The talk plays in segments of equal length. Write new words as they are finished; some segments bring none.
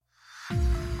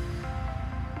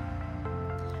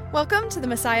Welcome to the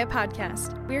Messiah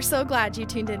Podcast. We are so glad you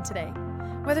tuned in today.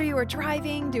 Whether you are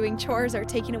driving, doing chores, or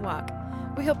taking a walk,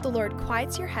 we hope the Lord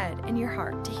quiets your head and your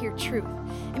heart to hear truth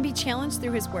and be challenged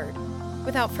through His Word.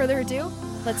 Without further ado,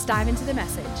 let's dive into the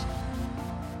message.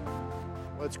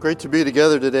 Well, it's great to be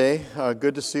together today.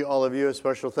 Good to see all of you. A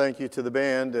special thank you to the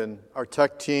band and our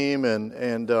tech team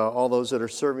and all those that are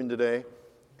serving today.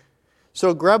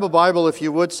 So grab a Bible if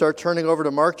you would. Start turning over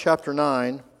to Mark chapter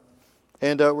 9.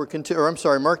 And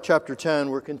Mark chapter 10.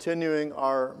 We're continuing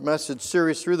our message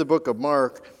series through the book of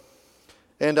Mark.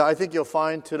 And I think you'll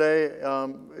find today,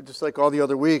 just like all the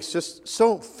other weeks, just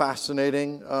so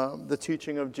fascinating, the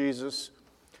teaching of Jesus.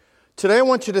 Today I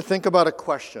want you to think about a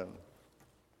question.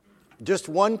 Just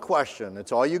one question.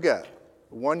 It's all you get.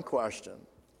 One question.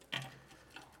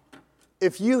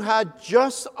 If you had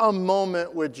just a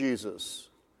moment with Jesus,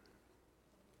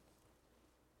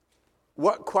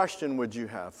 what question would you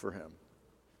have for Him?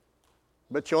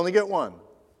 But you only get one.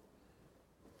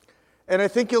 And I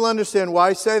think you'll understand why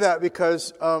I say that,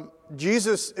 because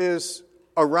Jesus is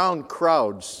around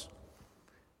crowds.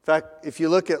 In fact, if you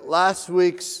look at last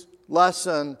week's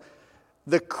lesson,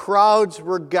 the crowds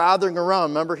were gathering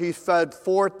around. Remember, He fed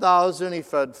 4,000, He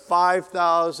fed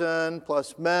 5,000,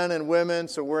 plus men and women.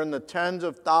 So we're in the tens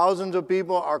of thousands of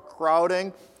people are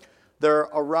crowding. They're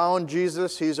around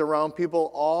Jesus. He's around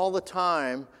people all the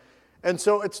time. And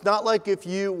so it's not like if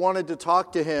you wanted to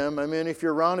talk to Him. I mean, if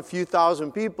you're around a few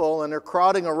thousand people and they're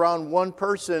crowding around one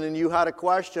person and you had a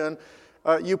question,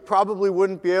 you probably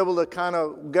wouldn't be able to kind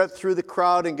of get through the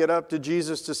crowd and get up to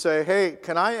Jesus to say, hey,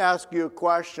 can I ask you a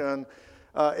question?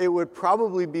 It would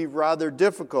probably be rather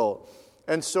difficult.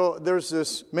 And so there's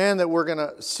this man that we're going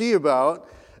to see about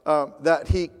that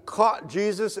he caught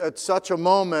Jesus at such a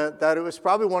moment that it was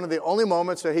probably one of the only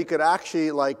moments that he could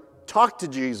actually talk to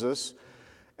Jesus.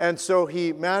 And so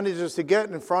he manages to get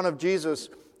in front of Jesus,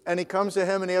 and he comes to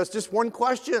Him and he has just one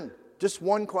question. Just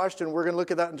one question. We're going to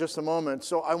look at that in just a moment.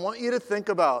 So I want you to think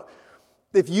about,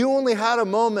 if you only had a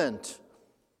moment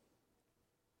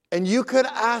and you could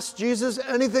ask Jesus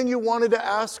anything you wanted to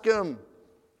ask Him,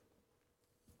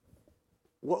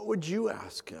 what would you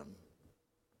ask Him?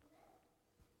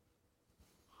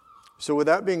 So with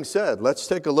that being said, let's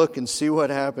take a look and see what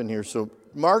happened here. So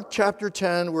Mark chapter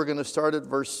 10, we're going to start at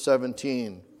verse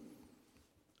 17.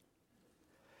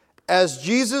 As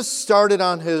Jesus started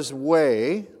on His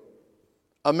way,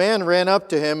 a man ran up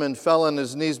to Him and fell on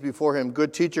his knees before Him.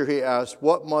 Good teacher, he asked,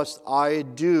 what must I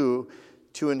do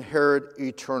to inherit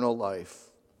eternal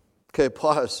life? Okay,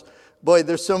 pause. Boy,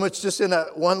 there's so much just in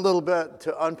that one little bit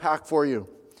to unpack for you.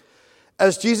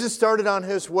 As Jesus started on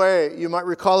His way, you might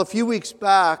recall a few weeks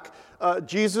back,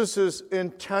 Jesus is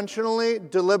intentionally,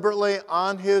 deliberately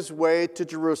on His way to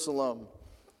Jerusalem.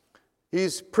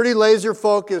 He's pretty laser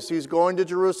focused. He's going to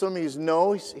Jerusalem. He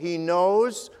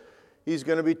knows He's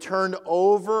going to be turned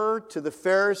over to the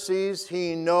Pharisees.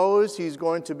 He knows He's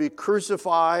going to be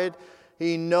crucified.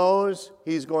 He knows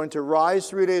He's going to rise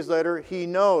 3 days later. He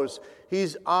knows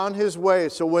He's on His way.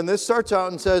 So when this starts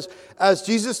out and says, as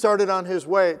Jesus started on His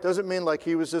way, it doesn't mean like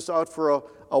He was just out for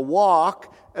a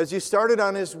walk. As He started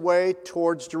on His way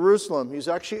towards Jerusalem. He's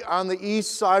actually on the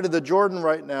east side of the Jordan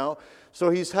right now. So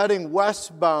He's heading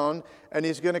westbound, and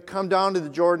He's going to come down to the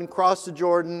Jordan, cross the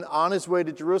Jordan on His way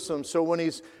to Jerusalem. So when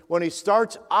he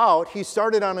starts out, He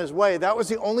started on His way. That was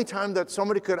the only time that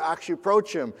somebody could actually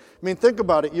approach Him. I mean, think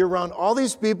about it. You're around all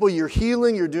these people, you're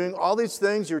healing, you're doing all these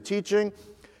things, you're teaching.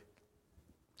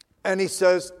 And He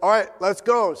says, all right, let's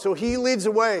go. So He leads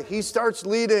the way. He starts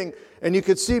leading, and you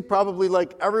could see probably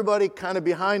everybody kind of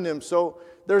behind Him. So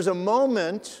there's a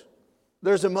moment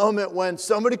when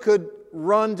somebody could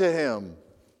run to Him.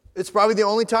 It's probably the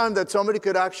only time that somebody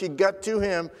could actually get to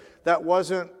Him that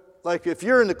wasn't if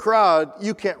you're in the crowd,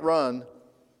 you can't run.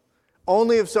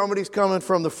 Only if somebody's coming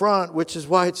from the front, which is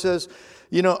why it says,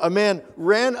 a man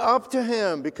ran up to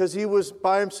Him because he was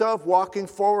by himself walking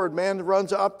forward. Man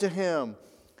runs up to Him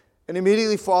and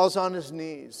immediately falls on his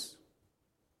knees.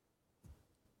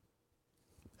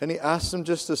 And he asks Him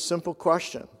just a simple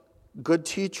question. Good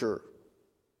teacher,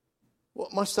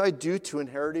 what must I do to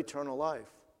inherit eternal life?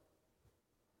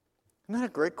 Isn't that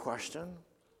a great question?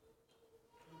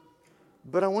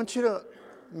 But I want you to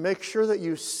make sure that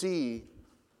you see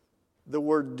the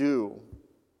word do.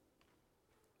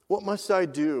 What must I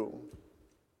do?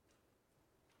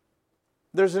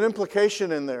 There's an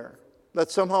implication in there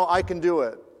that somehow I can do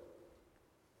it.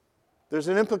 There's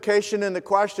an implication in the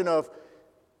question of,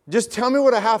 just tell me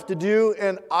what I have to do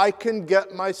and I can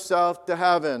get myself to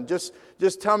heaven. Just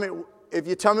tell me, if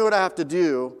you tell me what I have to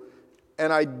do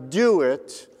and I do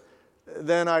it,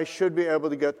 then I should be able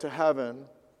to get to heaven.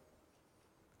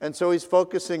 And so he's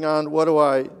focusing on, what do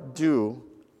I do?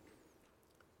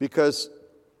 Because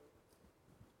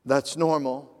that's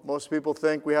normal. Most people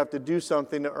think we have to do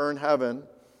something to earn heaven.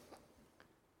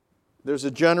 There's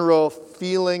a general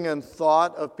feeling and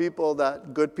thought of people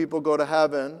that good people go to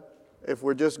heaven. If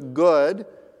we're just good,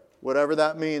 whatever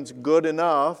that means, good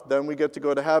enough, then we get to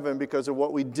go to heaven because of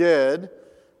what we did.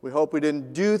 We hope we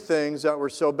didn't do things that were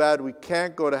so bad we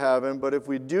can't go to heaven, but if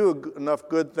we do enough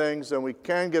good things, then we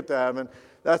can get to heaven.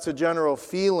 That's a general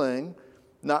feeling,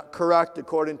 not correct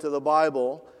according to the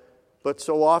Bible, but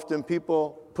so often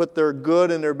people put their good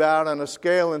and their bad on a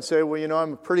scale and say, well,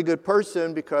 I'm a pretty good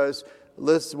person because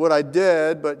this is what I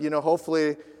did, but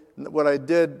hopefully what I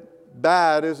did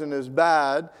bad isn't as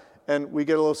bad. And we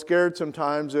get a little scared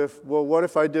sometimes what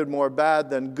if I did more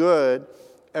bad than good?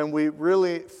 And we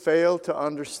really fail to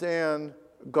understand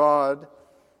God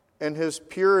and His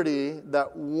purity,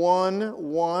 that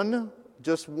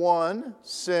just one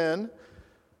sin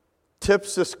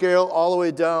tips the scale all the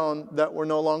way down, that we're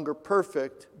no longer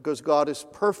perfect because God is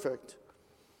perfect.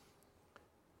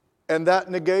 And that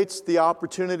negates the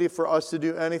opportunity for us to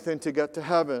do anything to get to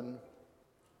heaven.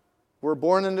 We're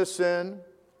born into sin.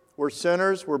 We're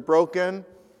sinners. We're broken.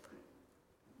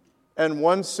 And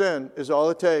one sin is all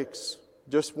it takes.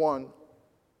 Just one.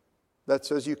 That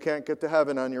says you can't get to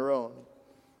heaven on your own.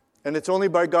 And it's only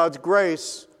by God's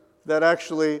grace that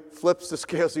actually flips the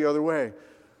scales the other way.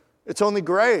 It's only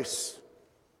grace.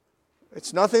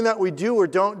 It's nothing that we do or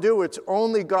don't do. It's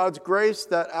only God's grace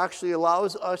that actually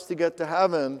allows us to get to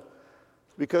heaven.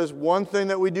 Because one thing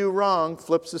that we do wrong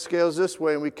flips the scales this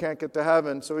way and we can't get to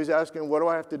heaven. So he's asking, what do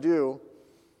I have to do?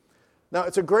 Now,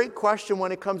 it's a great question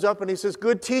when it comes up and he says,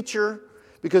 good teacher,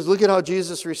 because look at how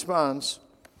Jesus responds.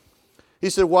 He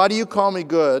said, why do you call me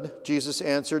good? Jesus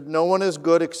answered, no one is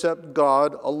good except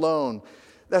God alone.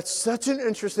 That's such an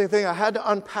interesting thing. I had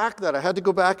to unpack that. I had to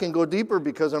go back and go deeper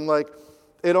because I'm like,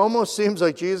 it almost seems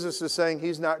like Jesus is saying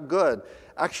he's not good.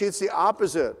 Actually, it's the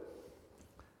opposite.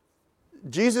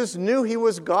 Jesus knew he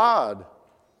was God.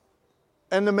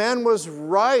 And the man was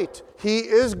right. He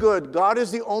is good. God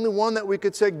is the only one that we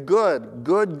could say good.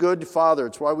 Good Father.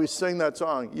 It's why we sing that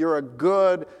song. You're a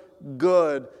good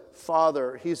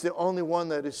Father. He's the only one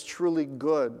that is truly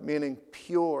good, meaning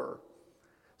pure.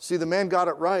 See, the man got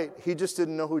it right. He just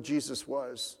didn't know who Jesus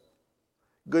was.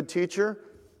 Good teacher.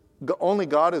 Only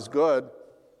God is good.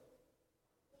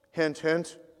 Hint,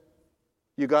 hint.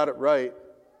 You got it right.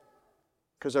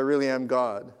 Because I really am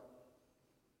God.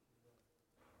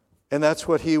 And that's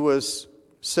what he was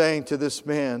saying to this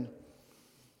man.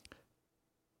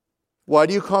 Why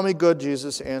do you call me good?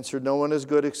 Jesus answered, no one is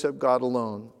good except God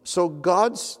alone. So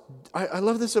I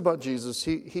love this about Jesus.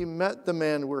 He met the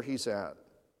man where he's at.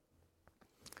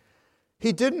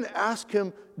 He didn't ask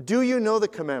him, do you know the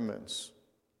commandments?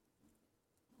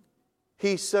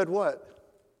 He said what?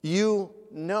 You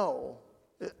know.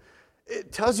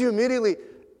 It tells you immediately,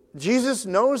 Jesus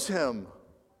knows him.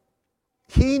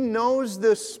 He knows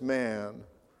this man.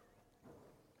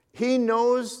 He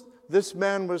knows this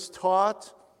man was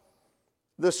taught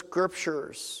the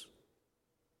Scriptures.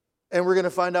 And we're going to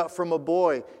find out from a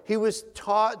boy. He was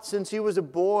taught since he was a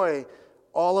boy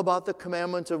all about the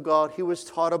commandments of God. He was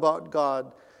taught about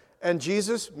God. And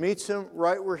Jesus meets him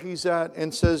right where he's at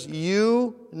and says,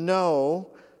 you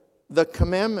know the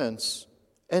commandments.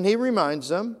 And he reminds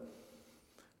them.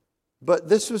 But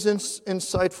this was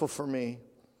insightful for me.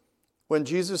 When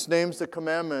Jesus names the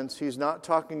commandments, he's not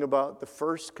talking about the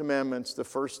first commandments, the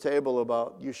first table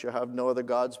about you shall have no other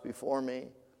gods before me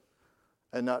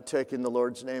and not taking the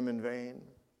Lord's name in vain.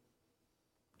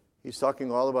 He's talking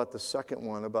all about the second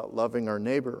one, about loving our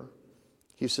neighbor.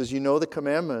 He says, you know the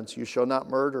commandments. You shall not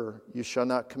murder. You shall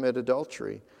not commit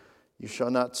adultery. You shall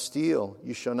not steal.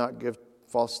 You shall not give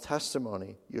false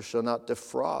testimony. You shall not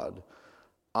defraud.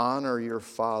 Honor your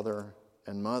father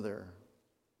and mother.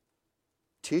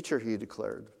 Teacher, he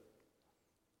declared,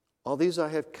 all these I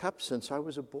have kept since I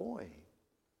was a boy.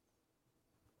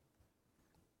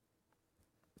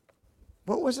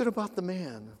 What was it about the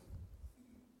man?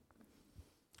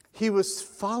 He was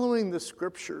following the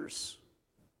Scriptures,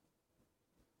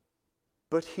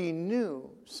 but he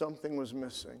knew something was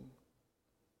missing.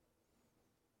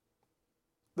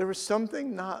 There was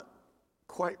something not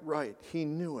quite right. He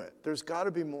knew it. There's got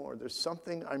to be more. There's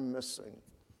something I'm missing.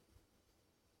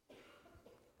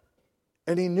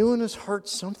 And he knew in his heart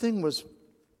something was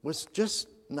just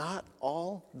not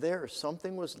all there.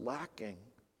 Something was lacking.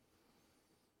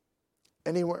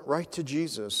 And he went right to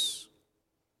Jesus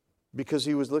because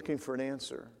he was looking for an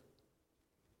answer.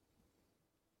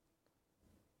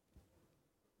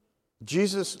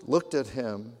 Jesus looked at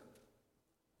him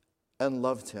and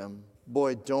loved him.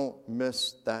 Boy, don't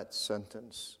miss that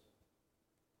sentence.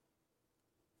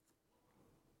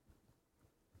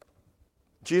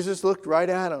 Jesus looked right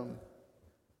at him,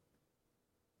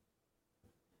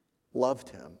 loved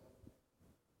him.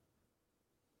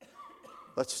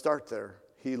 Let's start there.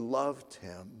 He loved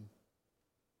him.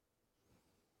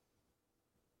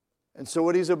 And so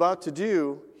what he's about to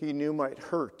do, he knew might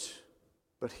hurt,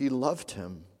 but he loved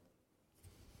him.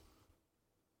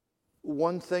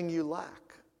 One thing you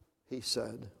lack, he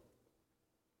said.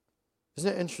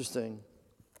 Isn't it interesting?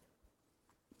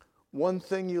 One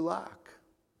thing you lack.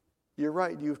 You're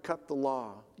right, you've kept the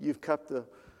law. You've kept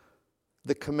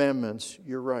the commandments.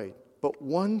 You're right. But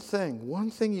one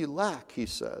thing you lack, he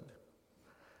said.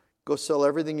 Go sell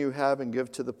everything you have and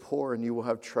give to the poor, and you will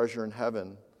have treasure in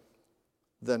heaven.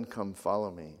 Then come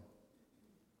follow me.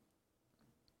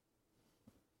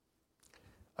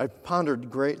 I've pondered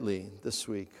greatly this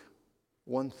week.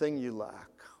 One thing you lack.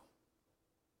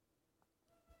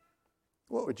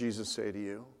 What would Jesus say to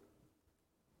you?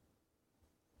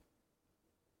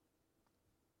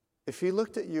 If he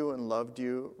looked at you and loved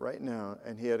you right now,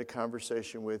 and he had a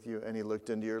conversation with you, and he looked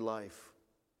into your life,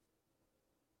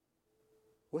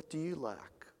 what do you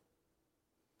lack?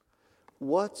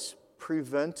 What's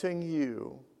preventing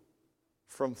you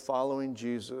from following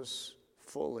Jesus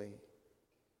fully?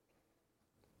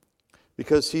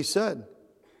 Because he said,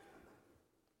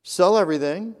 sell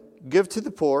everything, give to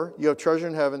the poor, you have treasure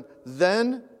in heaven,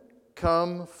 then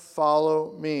come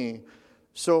follow me.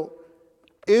 So,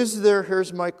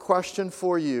 here's my question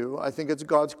for you. I think it's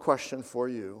God's question for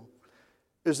you.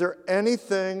 Is there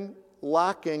anything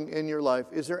lacking in your life?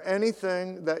 Is there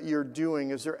anything that you're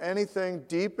doing? Is there anything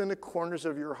deep in the corners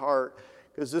of your heart?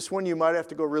 Because this one you might have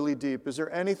to go really deep. Is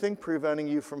there anything preventing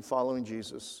you from following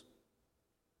Jesus?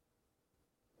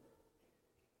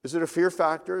 Is it a fear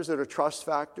factor? Is it a trust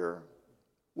factor?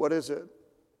 What is it?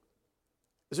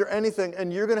 Is there anything?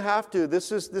 And you're going to have to.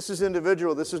 This is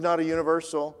individual. This is not a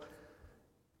universal.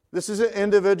 This is an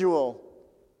individual.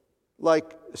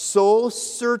 Like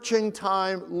soul-searching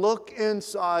time. Look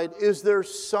inside. Is there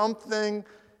something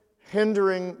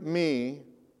hindering me?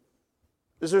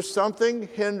 Is there something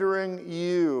hindering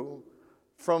you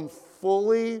from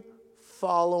fully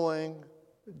following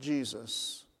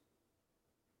Jesus?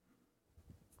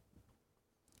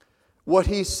 What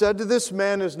he said to this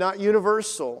man is not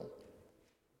universal,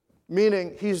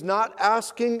 meaning he's not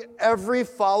asking every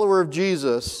follower of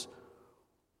Jesus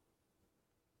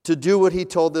to do what he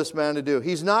told this man to do.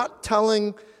 He's not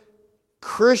telling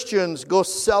Christians, go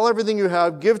sell everything you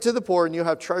have, give to the poor, and you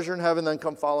have treasure in heaven, then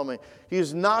come follow me.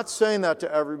 He's not saying that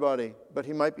to everybody, but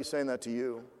he might be saying that to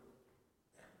you.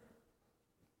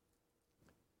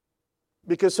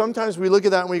 Because sometimes we look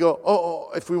at that and we go, oh,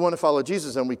 if we want to follow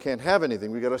Jesus, then we can't have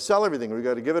anything. We've got to sell everything. We've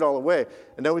got to give it all away.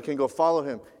 And then we can go follow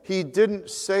him. He didn't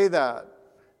say that.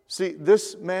 See,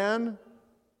 this man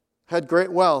had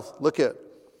great wealth. Look at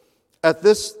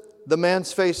this, the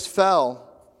man's face fell.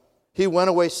 He went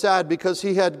away sad because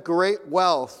he had great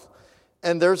wealth.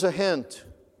 And there's a hint.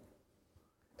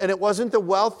 And it wasn't the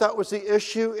wealth that was the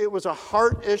issue. It was a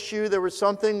heart issue. There was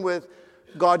something with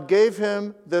God gave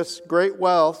him this great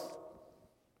wealth.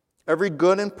 Every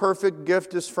good and perfect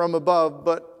gift is from above,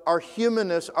 but our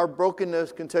humanness, our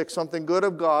brokenness can take something good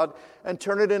of God and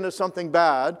turn it into something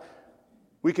bad.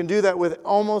 We can do that with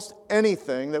almost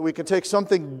anything, that we can take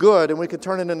something good and we can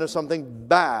turn it into something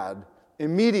bad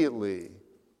immediately.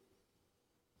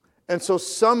 And so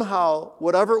somehow,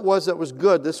 whatever it was that was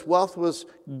good, this wealth was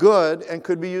good and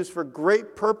could be used for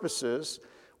great purposes,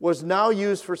 was now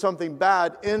used for something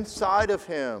bad inside of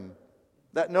him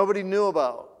that nobody knew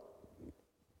about.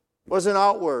 Wasn't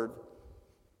outward.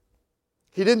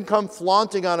 He didn't come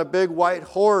flaunting on a big white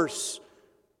horse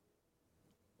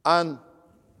on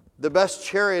the best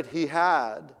chariot he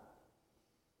had.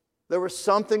 There was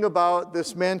something about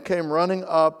this man came running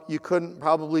up. You couldn't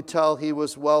probably tell he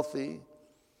was wealthy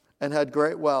and had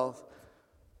great wealth.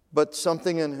 But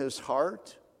something in his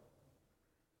heart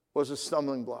was a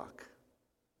stumbling block.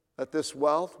 That this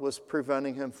wealth was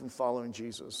preventing him from following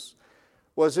Jesus.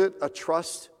 Was it a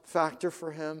trust factor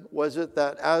for him? Was it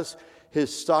that as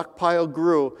his stockpile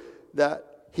grew, that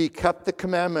he kept the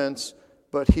commandments,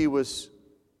 but he was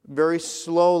very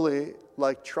slowly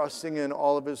like trusting in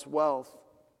all of his wealth?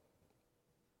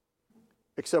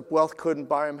 Except wealth couldn't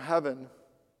buy him heaven,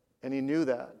 and he knew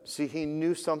that. See, he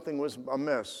knew something was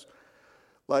amiss.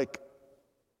 Like,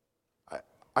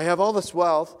 I have all this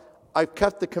wealth, I've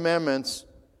kept the commandments,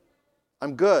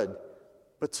 I'm good.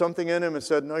 But something in him has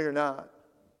said, no, you're not.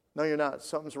 No, you're not.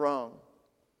 Something's wrong.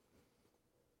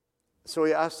 So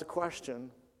he asked the question,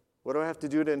 what do I have to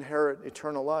do to inherit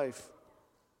eternal life?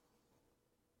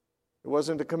 It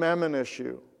wasn't a commandment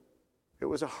issue. It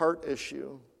was a heart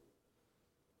issue.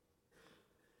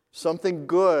 Something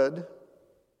good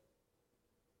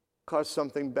caused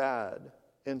something bad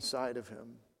inside of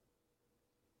him.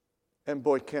 And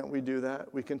boy, can't we do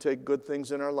that? We can take good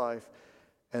things in our life,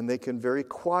 and they can very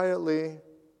quietly,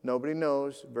 nobody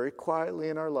knows, very quietly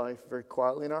in our life, very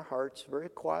quietly in our hearts, very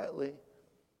quietly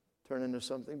turn into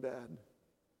something bad.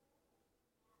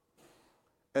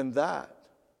 And that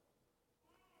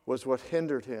was what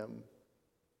hindered him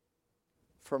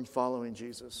from following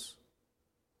Jesus.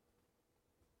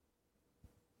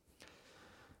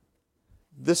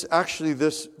 This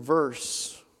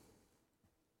verse,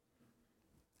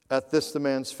 at this the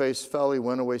man's face fell, he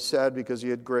went away sad because he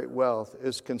had great wealth,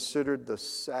 is considered the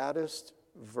saddest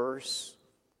verse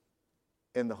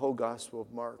in the whole Gospel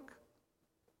of Mark.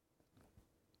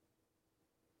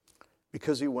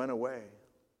 Because he went away.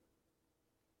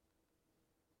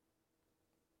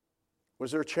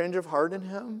 Was there a change of heart in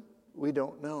him? We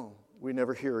don't know. We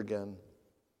never hear again.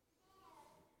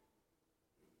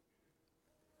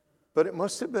 But it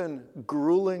must have been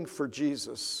grueling for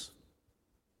Jesus,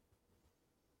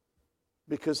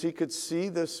 because he could see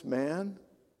this man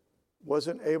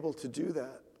wasn't able to do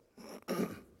that,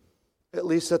 at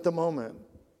least at the moment.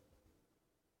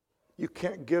 You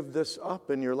can't give this up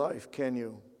in your life, can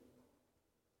you?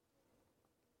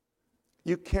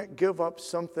 You can't give up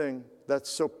something that's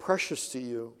so precious to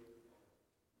you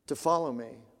to follow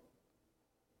me.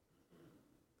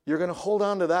 You're going to hold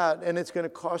on to that, and it's going to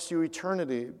cost you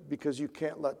eternity because you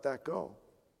can't let that go.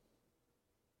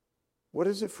 What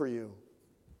is it for you?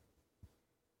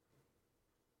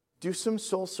 Do some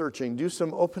soul searching.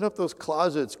 Open up those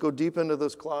closets. Go deep into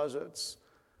those closets.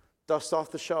 Dust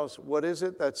off the shelves. What is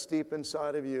it that's deep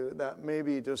inside of you that may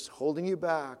be just holding you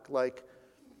back? Like,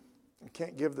 I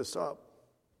can't give this up.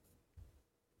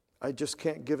 I just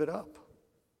can't give it up.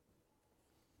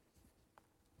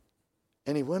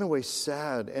 And he went away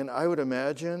sad, and I would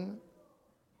imagine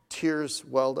tears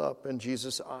welled up in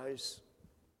Jesus' eyes.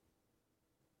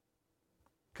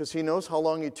 Because he knows how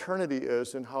long eternity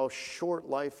is and how short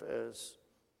life is.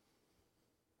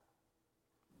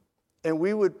 And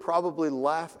we would probably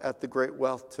laugh at the great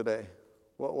wealth today.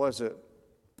 What was it?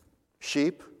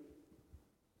 Sheep?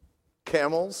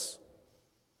 Camels?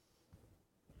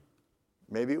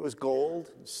 Maybe it was gold,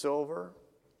 silver.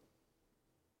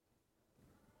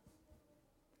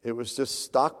 It was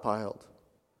just stockpiled.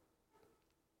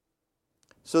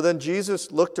 So then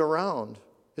Jesus looked around.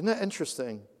 Isn't that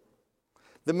interesting?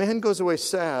 The man goes away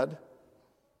sad,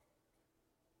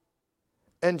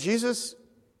 and Jesus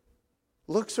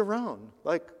looks around,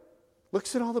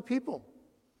 looks at all the people.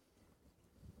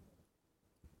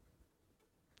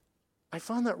 I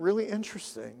found that really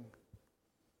interesting.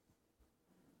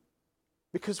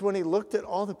 Because when he looked at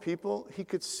all the people, he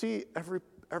could see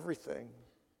everything.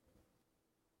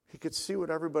 He could see what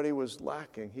everybody was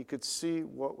lacking. He could see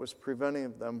what was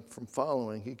preventing them from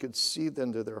following. He could see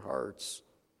into their hearts.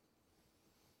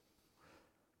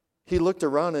 He looked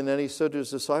around, and then he said to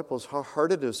his disciples, "How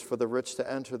hard it is for the rich to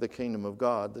enter the kingdom of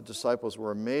God." The disciples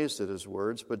were amazed at his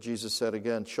words, but Jesus said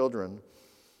again, "Children,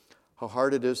 how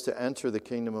hard it is to enter the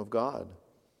kingdom of God.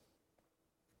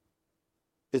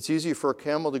 It's easier for a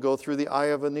camel to go through the eye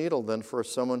of a needle than for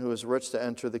someone who is rich to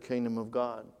enter the kingdom of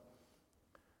God."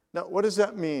 Now, what does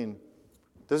that mean?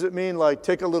 Does it mean like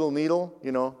take a little needle,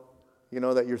 you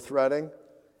know that you're threading,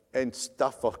 and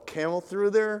stuff a camel through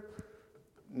there?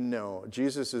 No,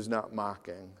 Jesus is not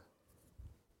mocking.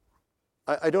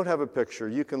 I don't have a picture.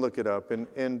 You can look it up.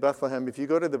 In Bethlehem, if you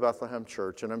go to the Bethlehem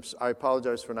church, and I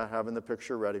apologize for not having the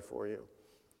picture ready for you.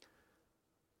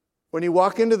 When you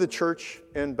walk into the church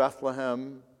in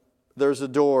Bethlehem, there's a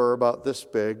door about this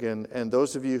big, and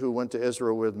those of you who went to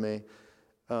Israel with me,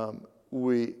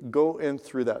 we go in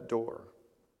through that door.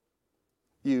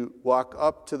 You walk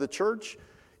up to the church,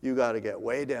 you got to get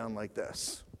way down like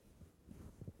this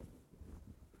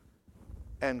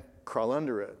and crawl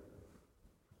under it.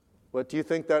 What do you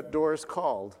think that door is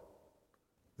called?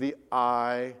 The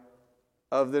eye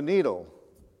of the needle.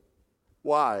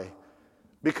 Why?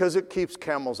 Because it keeps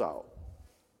camels out.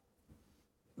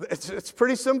 It's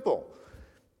pretty simple.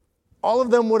 All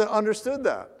of them would have understood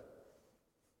that.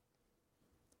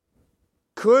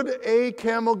 Could a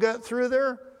camel get through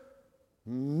there?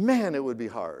 Man, it would be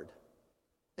hard.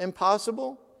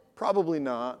 Impossible? Probably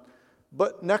not.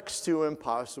 But next to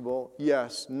impossible,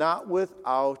 yes, not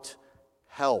without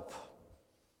help.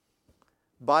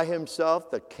 By himself,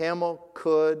 the camel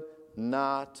could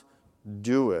not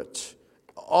do it.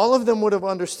 All of them would have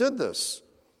understood this.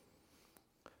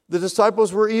 The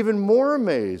disciples were even more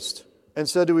amazed and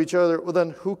said to each other, "Well,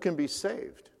 then who can be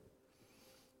saved?"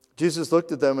 Jesus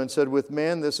looked at them and said, with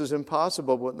man this is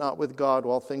impossible, but not with God.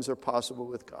 All things are possible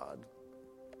with God.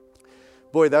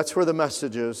 Boy, that's where the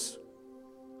message is.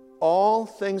 All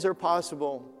things are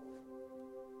possible.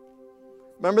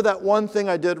 Remember that one thing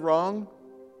I did wrong?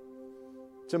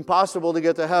 It's impossible to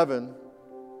get to heaven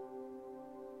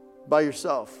by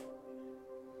yourself.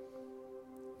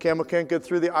 Camel can't get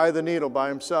through the eye of the needle by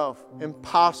himself.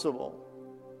 Impossible.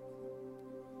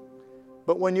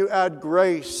 But when you add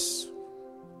grace,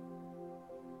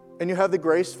 and you have the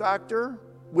grace factor,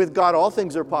 with God all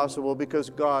things are possible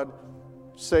because God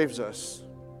saves us.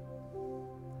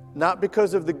 Not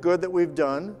because of the good that we've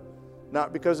done,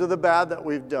 not because of the bad that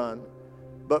we've done,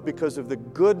 but because of the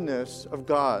goodness of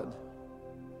God.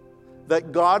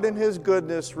 That God in His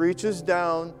goodness reaches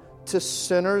down to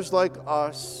sinners like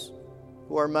us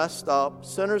who are messed up,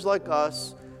 sinners like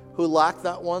us who lack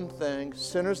that one thing,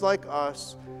 sinners like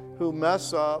us who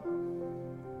mess up,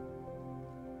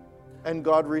 and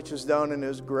God reaches down in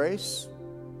His grace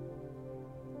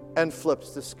and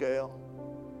flips the scale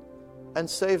and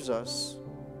saves us.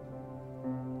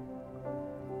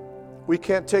 We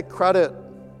can't take credit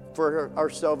for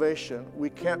our salvation. We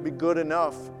can't be good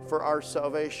enough for our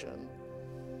salvation.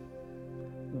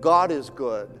 God is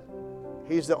good.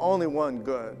 He's the only one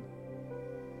good.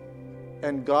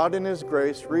 And God in His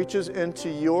grace reaches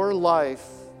into your life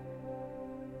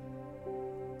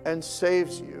and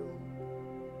saves you.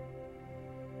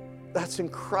 That's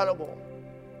incredible.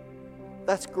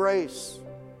 That's grace.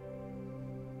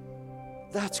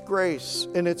 That's grace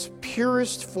in its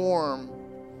purest form.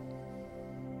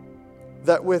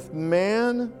 That with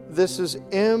man, this is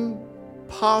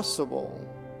impossible.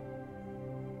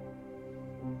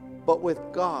 But with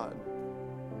God,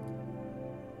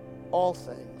 all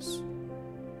things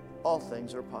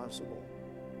are possible.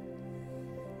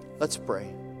 Let's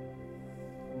pray.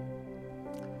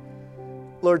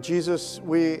 Lord Jesus,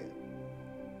 we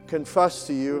confess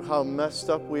to you how messed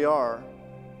up we are.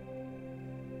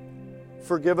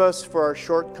 Forgive us for our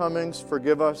shortcomings.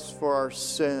 Forgive us for our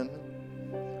sin.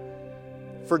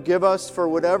 Forgive us for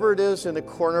whatever it is in the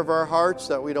corner of our hearts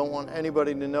that we don't want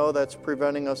anybody to know that's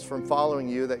preventing us from following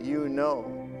you, that you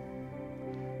know.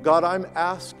 God, I'm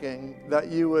asking that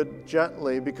you would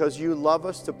gently, because you love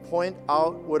us, to point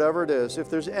out whatever it is. If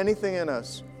there's anything in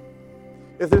us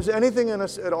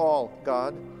at all,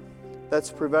 God, that's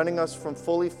preventing us from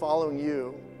fully following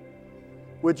you,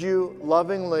 would you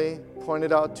lovingly point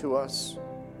it out to us?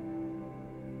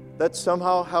 That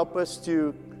somehow help us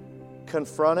to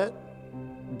confront it,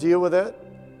 deal with it,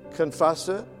 confess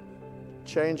it,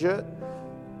 change it.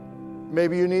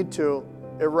 Maybe you need to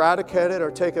eradicate it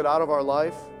or take it out of our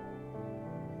life.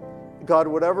 God,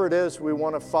 whatever it is, we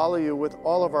want to follow you with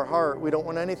all of our heart. We don't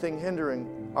want anything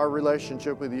hindering our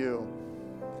relationship with you.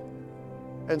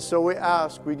 And so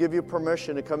we give you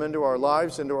permission to come into our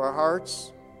lives, into our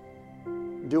hearts,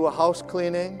 do a house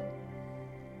cleaning,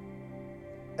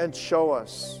 and show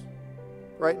us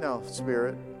right now,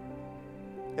 Spirit,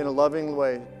 in a loving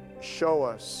way, show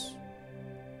us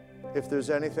if there's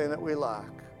anything that we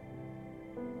lack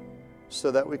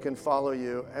so that we can follow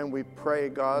you. And we pray,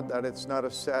 God, that it's not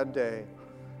a sad day,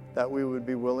 that we would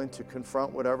be willing to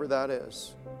confront whatever that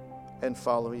is and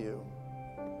follow you.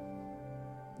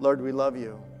 Lord, we love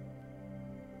you,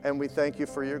 and we thank you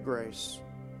for your grace.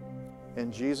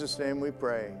 In Jesus' name we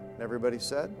pray. And everybody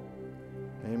said,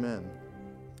 amen.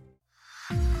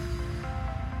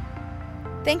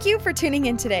 Thank you for tuning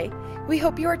in today. We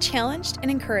hope you are challenged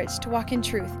and encouraged to walk in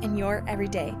truth in your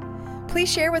everyday.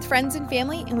 Please share with friends and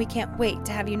family, and we can't wait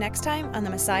to have you next time on the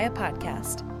Messiah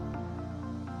Podcast.